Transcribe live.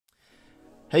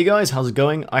Hey guys, how's it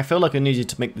going? I felt like I needed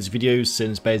to make this video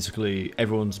since basically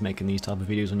everyone's making these type of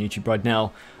videos on YouTube right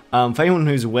now. For anyone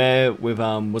who's aware with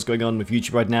what's going on with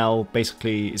YouTube right now,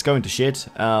 basically it's going to shit.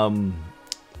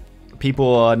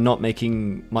 People are not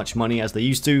making much money as they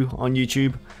used to on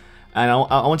YouTube. And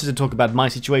I wanted to talk about my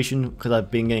situation because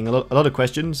I've been getting a lot of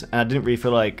questions and I didn't really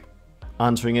feel like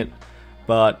answering it.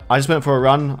 But I just went for a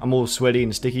run. I'm all sweaty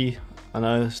and sticky, I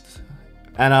know.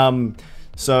 And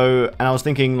I was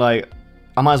thinking like,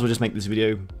 I might as well just make this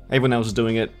video. Everyone else is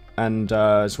doing it, and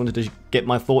I just wanted to get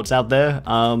my thoughts out there.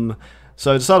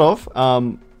 So to start off,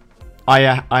 I'm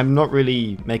not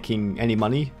really making any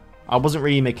money. I wasn't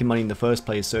really making money in the first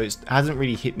place, so it hasn't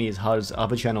really hit me as hard as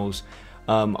other channels.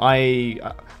 I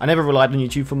never relied on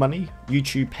YouTube for money.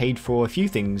 YouTube paid for a few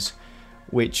things,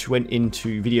 which went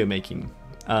into video making.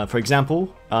 For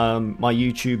example, my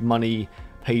YouTube money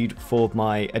paid for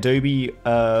my Adobe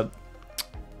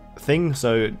thing,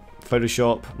 so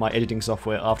Photoshop, my editing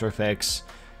software, After Effects,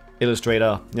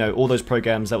 Illustrator, you know, all those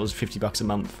programs. That was $50 a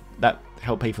month. That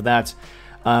helped pay for that.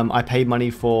 I paid money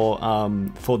for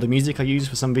the music I use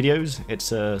for some videos.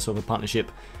 It's a sort of a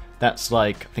partnership. That's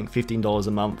like, I think, $15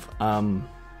 a month. And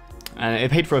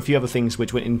it paid for a few other things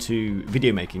which went into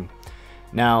video making.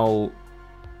 Now,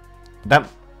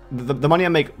 the money I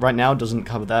make right now doesn't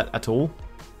cover that at all.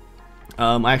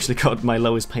 I actually got my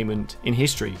lowest payment in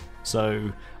history.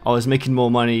 So I was making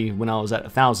more money when I was at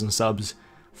 1,000 subs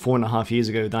 4.5 years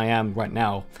ago than I am right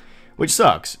now, which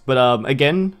sucks. But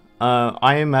again,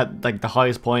 I am at like the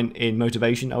highest point in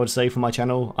motivation, I would say, for my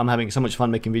channel. I'm having so much fun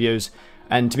making videos,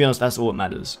 and to be honest, that's all that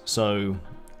matters. So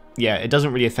yeah, it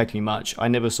doesn't really affect me much. I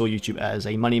never saw YouTube as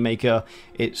a money maker.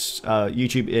 It's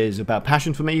YouTube is about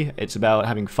passion for me. It's about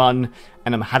having fun,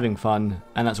 and I'm having fun,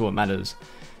 and that's all that matters.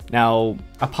 Now,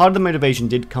 a part of the motivation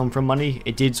did come from money.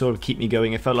 It did sort of keep me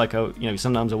going. It felt like,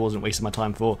 sometimes I wasn't wasting my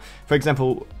time for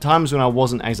example, times when I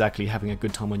wasn't exactly having a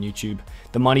good time on YouTube.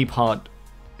 The money part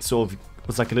sort of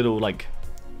was like a little, like,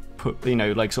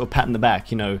 like sort of pat in the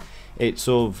back, It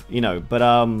sort of, but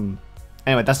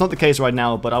anyway, that's not the case right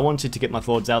now, but I wanted to get my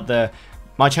thoughts out there.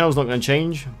 My channel's not going to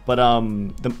change, but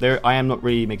I am not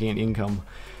really making an income.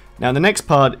 Now, the next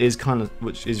part is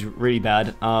which is really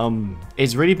bad.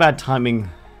 It's really bad timing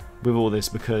with all this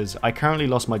because I currently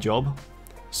lost my job.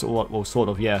 Sort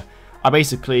of, yeah. I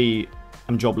basically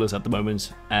am jobless at the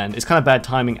moment, and it's kind of bad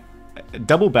timing,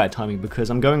 double bad timing,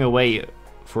 because I'm going away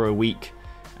for a week,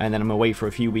 and then I'm away for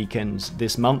a few weekends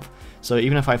this month. So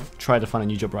even if I try to find a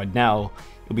new job right now,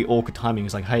 it'll be awkward timing.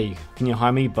 It's like, hey, can you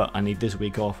hire me? But I need this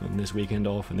week off, and this weekend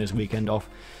off, and this weekend off.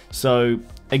 So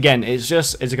again, it's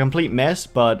a complete mess,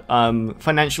 but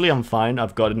financially I'm fine.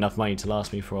 I've got enough money to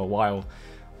last me for a while,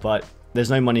 but there's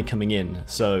no money coming in,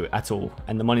 so at all,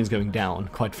 and the money's going down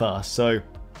quite fast. So,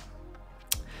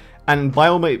 and by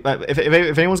all means,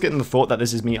 if anyone's getting the thought that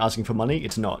this is me asking for money,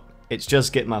 it's not. It's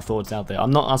just getting my thoughts out there.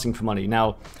 I'm not asking for money.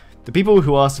 Now, the people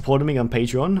who are supporting me on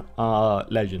Patreon are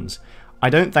legends. I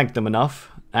don't thank them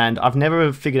enough, and I've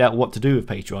never figured out what to do with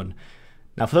Patreon.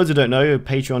 Now, for those who don't know,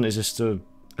 Patreon is just a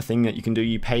thing that you can do.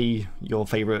 You pay your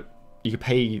favorite, you can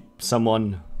pay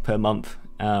someone per month,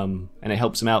 and it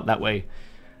helps them out that way.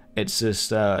 It's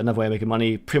just another way of making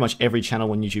money. Pretty much every channel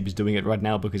on YouTube is doing it right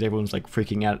now because everyone's like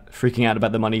freaking out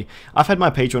about the money. I've had my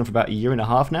Patreon for about 1.5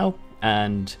 years now,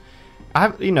 and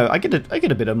I get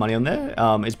a bit of money on there.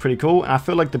 It's pretty cool, and I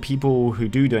feel like the people who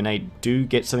do donate do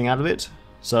get something out of it.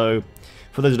 So,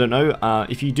 for those who don't know,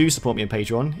 if you do support me on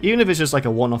Patreon, even if it's just like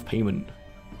a one-off payment,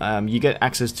 you get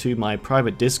access to my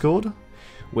private Discord,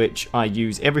 which I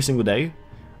use every single day.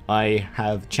 I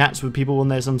have chats with people on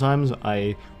there sometimes.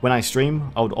 When I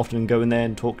stream, I would often go in there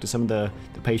and talk to some of the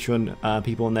Patreon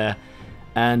people on there.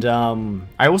 And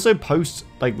I also post,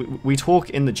 like, we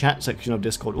talk in the chat section of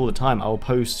Discord all the time. I'll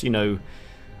post,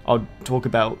 I'll talk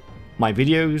about my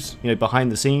videos,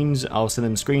 behind the scenes. I'll send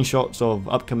them screenshots of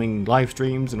upcoming live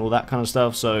streams and all that kind of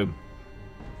stuff. So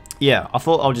yeah, I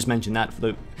thought I'll just mention that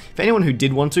for anyone who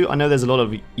did want to. I know there's a lot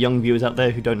of young viewers out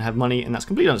there who don't have money, and that's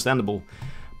completely understandable.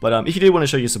 But if you do want to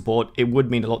show your support, it would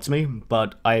mean a lot to me,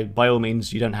 but by all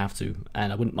means, you don't have to,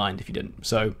 and I wouldn't mind if you didn't.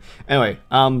 So anyway,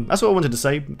 that's what I wanted to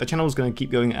say. The channel is going to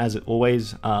keep going as it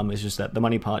always. It's just that the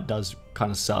money part does kind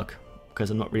of suck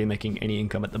because I'm not really making any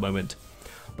income at the moment.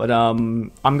 But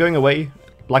I'm going away,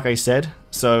 like I said,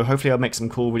 so hopefully I'll make some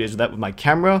cool videos of that with my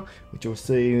camera, which you'll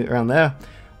see around there.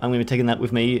 I'm going to be taking that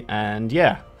with me, and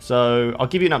yeah, so I'll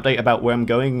give you an update about where I'm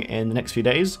going in the next few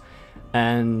days.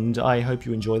 And I hope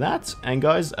you enjoy that. And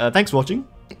guys, thanks for watching.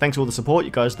 Thanks for all the support.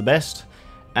 You guys are the best.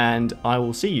 And I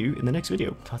will see you in the next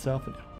video. Ta-ta for now.